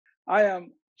I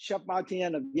am Chef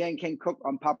Martin of Yan Can Cook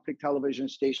on public television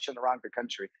station around the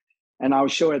country. And our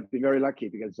show has been very lucky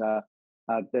because the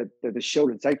show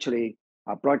is actually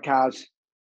broadcast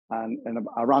and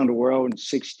around the world in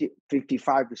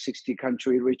 55 to 60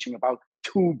 countries, reaching about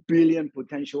 2 billion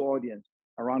potential audience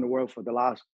around the world for the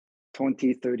last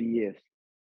 20, 30 years.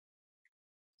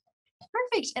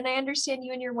 Perfect. And I understand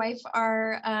you and your wife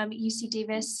are UC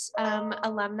Davis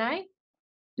alumni.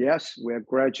 Yes, we're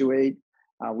graduate.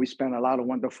 We spent a lot of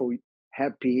wonderful,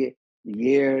 happy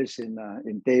years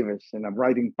in Davis, and I'm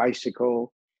riding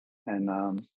bicycle and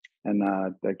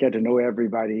get to know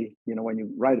everybody. You know, when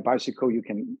you ride a bicycle, you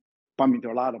can bump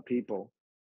into a lot of people,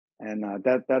 and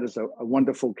that is a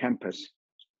wonderful campus.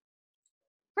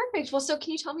 Perfect. Well, so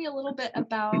can you tell me a little bit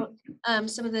about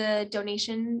some of the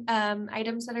donation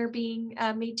items that are being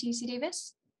made to UC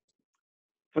Davis?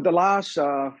 For the last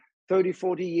 30,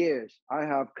 40 years, I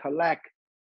have collected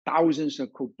thousands of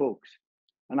cookbooks.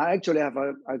 And I actually have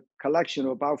a collection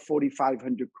of about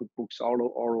 4,500 cookbooks all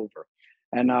over.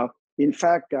 And in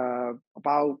fact,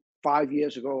 about 5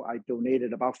 years ago, I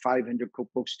donated about 500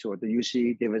 cookbooks to the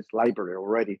UC Davis Library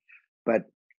already. But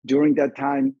during that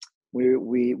time, we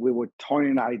were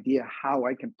toying the idea how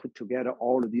I can put together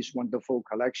all of these wonderful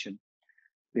collection,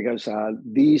 because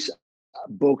these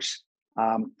books,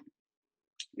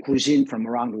 cuisine from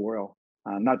around the world,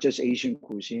 not just Asian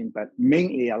cuisine, but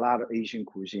mainly a lot of Asian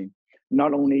cuisine,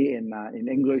 not only in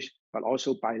English, but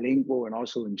also bilingual and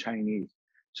also in Chinese.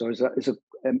 So it's a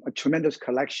tremendous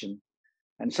collection.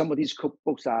 And some of these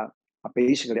cookbooks are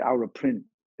basically out of print.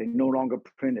 They're no longer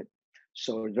printed.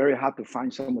 So it's very hard to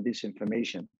find some of this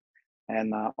information.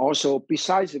 And also,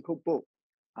 besides the cookbook,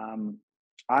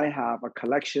 I have a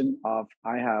collection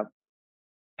I have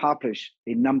published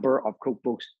a number of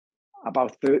cookbooks,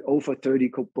 about over 30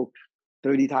 cookbooks,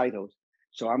 30 titles.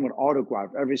 So I'm going to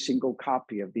autograph every single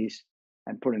copy of these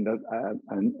and put in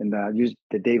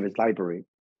the Davis Library.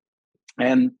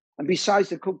 And besides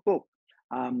the cookbook,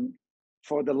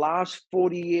 for the last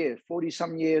 40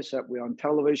 some years that we're on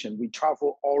television, we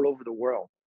travel all over the world.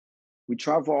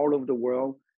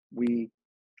 We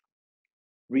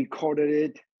recorded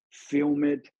it, film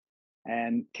it,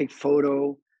 and take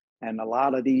photo, and a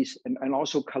lot of these, and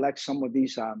also collect some of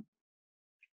these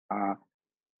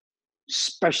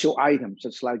special items.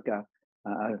 It's like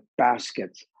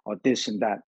baskets or this and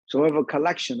that. So we have a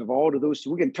collection of all of those.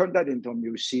 We can turn that into a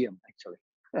museum, actually.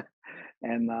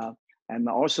 and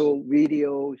also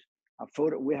videos,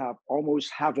 photo. We have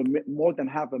almost more than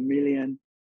 500,000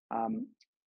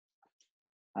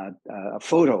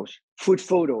 photos, food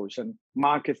photos and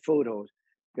market photos.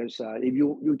 Because if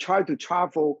you try to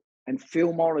travel and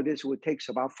film all of this, it takes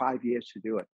about 5 years to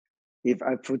do it. If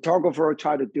a photographer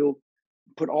try to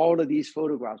put all of these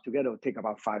photographs together, it will take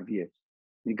about 5 years.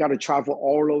 You got to travel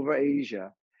all over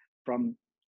Asia, from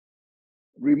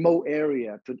remote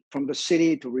area from the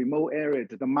city to remote area,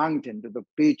 to the mountain, to the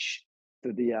beach,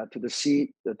 to the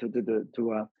sea, to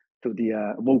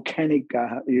the volcanic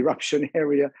eruption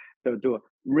area, to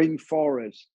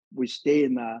rainforest. We stay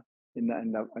in a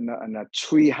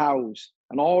tree house,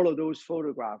 and all of those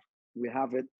photographs, we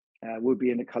have it. Will be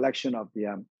in the collection of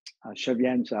the Chef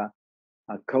Yan's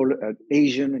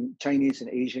Asian and Chinese and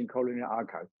Asian culinary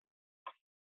archive.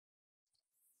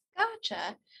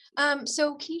 Gotcha.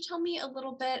 So can you tell me a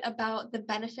little bit about the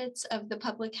benefits of the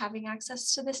public having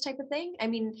access to this type of thing? I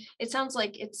mean, it sounds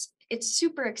like it's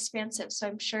super expansive, so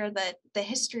I'm sure that the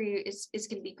history is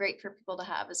going to be great for people to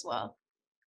have as well.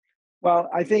 Well,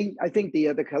 I think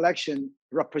the collection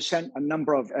represent a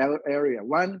number of area.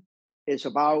 One is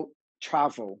about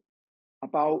travel,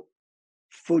 about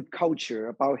food culture,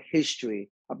 about history,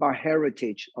 about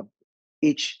heritage of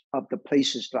each of the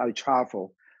places that I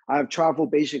travel. I have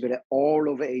traveled basically all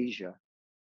over Asia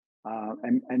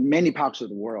and many parts of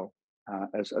the world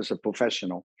as a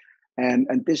professional.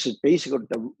 And this is basically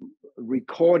the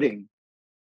recording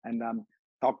and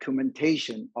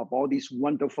documentation of all these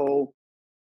wonderful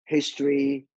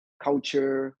history,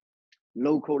 culture,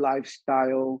 local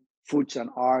lifestyle, food and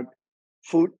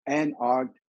art,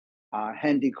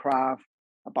 handicraft,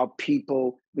 about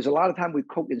people. Because a lot of time we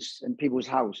cook in people's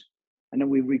house, and then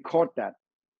we record that.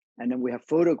 And then we have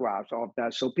photographs of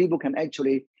that. So people can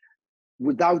actually,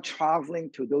 without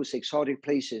traveling to those exotic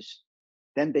places,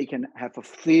 then they can have a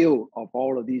feel of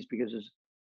all of these, because it's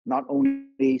not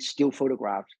only still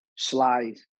photographs,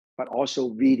 slides, but also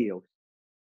videos.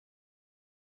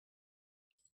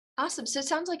 Awesome. So it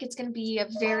sounds like it's going to be a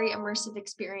very immersive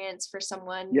experience for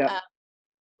someone. Yeah.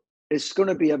 It's going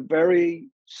to be a very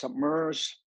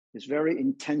submerged, it's very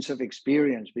intensive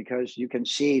experience, because you can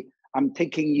see I'm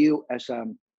taking you as a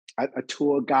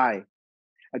tour guide,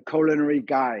 a culinary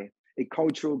guide, a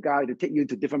cultural guide to take you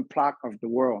to different parts of the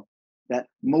world. That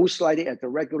most likely, as a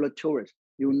regular tourist,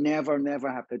 you never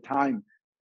have the time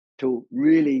to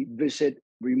really visit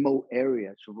remote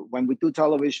areas. So when we do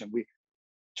television, we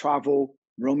travel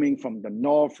roaming from the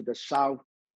north to the south,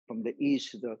 from the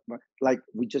east to the, like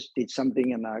we just did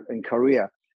something in Korea.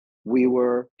 We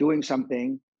were doing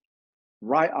something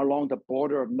right along the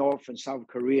border of North and South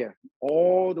Korea,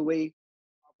 all the way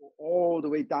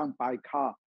down by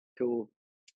car to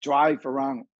drive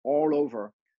around all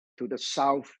over to the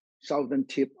southern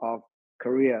tip of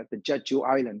Korea, the Jeju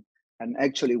Island, and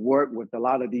actually work with a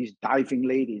lot of these diving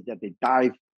ladies that they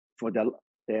dive for the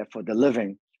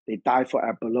living. They dive for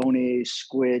abalone,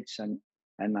 squids, and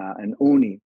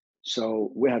uni.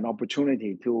 So we had an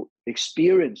opportunity to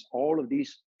experience all of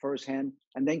these firsthand,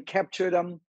 and then capture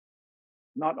them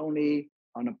not only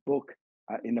on a book,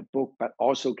 in a book, but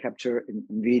also capture in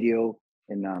video,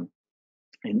 in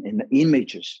the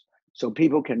images, so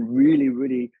people can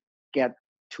really get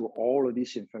to all of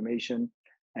this information,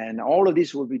 and all of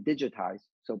this will be digitized,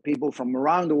 so people from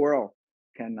around the world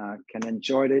can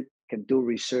enjoy it, can do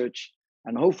research,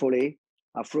 and hopefully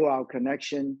through our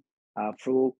connection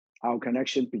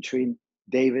between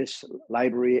Davis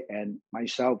Library and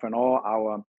myself and all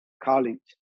our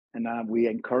colleagues, and we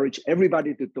encourage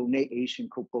everybody to donate Asian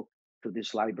cookbook to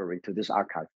this library, to this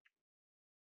archive.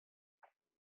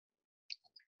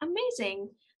 Amazing.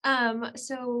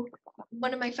 So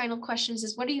one of my final questions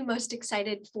is, what are you most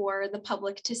excited for the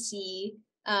public to see,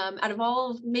 out of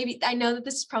all maybe, I know that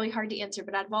this is probably hard to answer,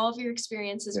 but out of all of your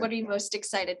experiences, Yeah. what are you most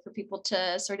excited for people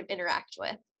to sort of interact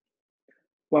with?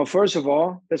 Well, first of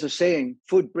all, there's a saying,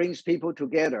 food brings people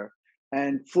together,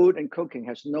 and food and cooking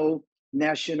has no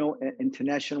national and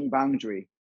international boundary.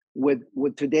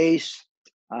 With today's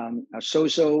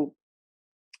social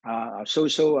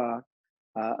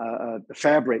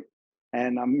fabric,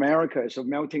 and America is a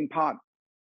melting pot,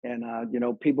 and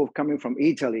people coming from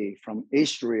Italy, from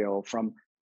Israel, from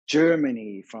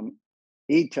Germany, from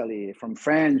Italy, from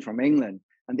France, from England,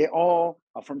 and they all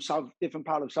are from different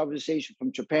part of Southeast Asia,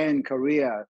 from Japan,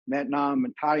 Korea, Vietnam,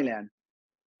 and Thailand,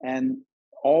 and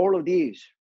all of these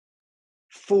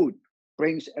food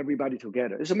brings everybody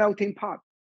together. It's a melting pot.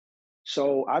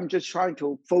 So I'm just trying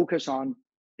to focus on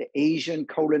the Asian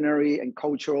culinary and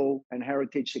cultural and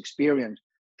heritage experience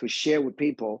to share with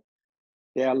people.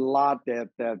 There are a lot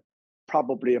that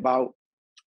probably about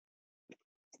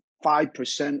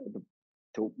 5%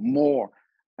 to more,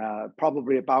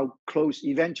 probably about close,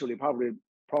 eventually probably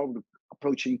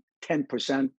approaching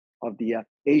 10% of the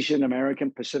Asian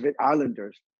American Pacific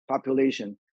Islanders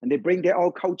population, and they bring their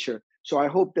own culture. So I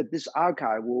hope that this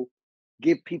archive will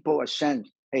give people a sense,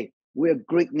 hey, we're a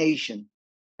great nation,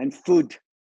 and food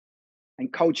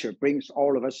and culture brings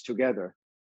all of us together.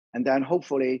 And then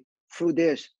hopefully through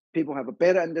this, people have a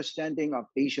better understanding of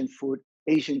Asian food,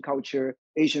 Asian culture,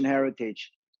 Asian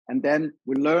heritage. And then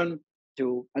we learn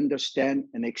to understand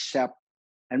and accept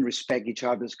and respect each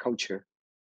other's culture.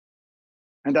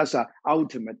 And that's our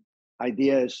ultimate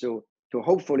idea, is to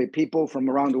hopefully people from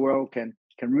around the world can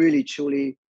really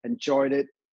truly enjoy it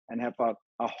and have a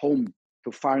home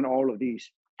to find all of these.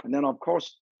 And then of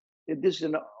course, this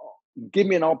is give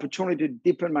me an opportunity to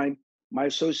deepen my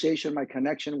association, my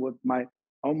connection with my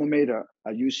alma mater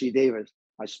at UC Davis.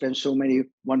 I spent so many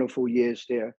wonderful years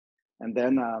there, and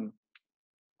then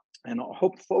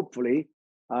hopefully,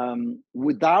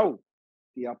 without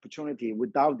the opportunity,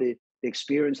 without the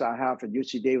experience I have at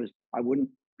UC Davis, I wouldn't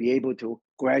be able to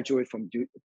graduate from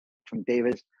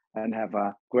Davis and have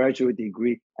a graduate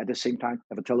degree at the same time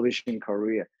have a television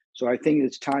career. So I think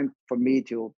it's time for me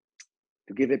to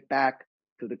give it back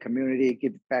to the community,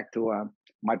 give it back to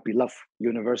my beloved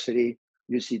university,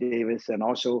 UC Davis, and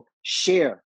also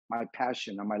share my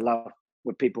passion and my love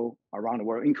with people around the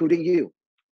world, including you.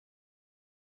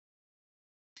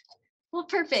 Well,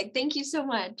 perfect. Thank you so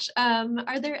much.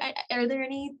 Are there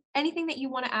anything that you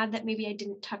want to add that maybe I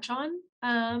didn't touch on?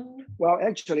 Well,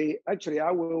 actually,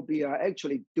 I will be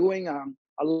actually doing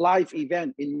a live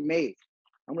event in May.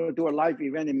 I'm going to do a live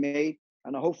event in May,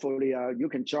 and hopefully you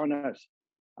can join us.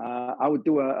 I will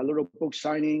do a little book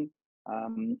signing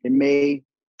in May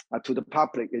to the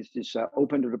public. It's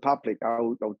open to the public.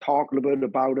 I'll talk a little bit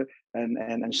about it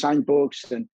and sign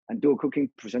books and do a cooking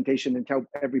presentation and tell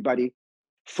everybody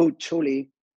food truly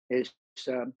is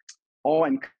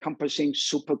all-encompassing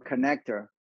super connector.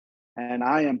 And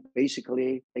I am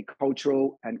basically a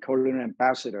cultural and culinary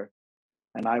ambassador.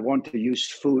 And I want to use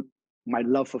food, my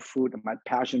love for food and my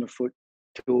passion for food,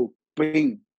 to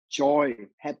bring joy,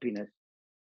 happiness,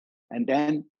 and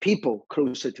then people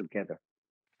closer together.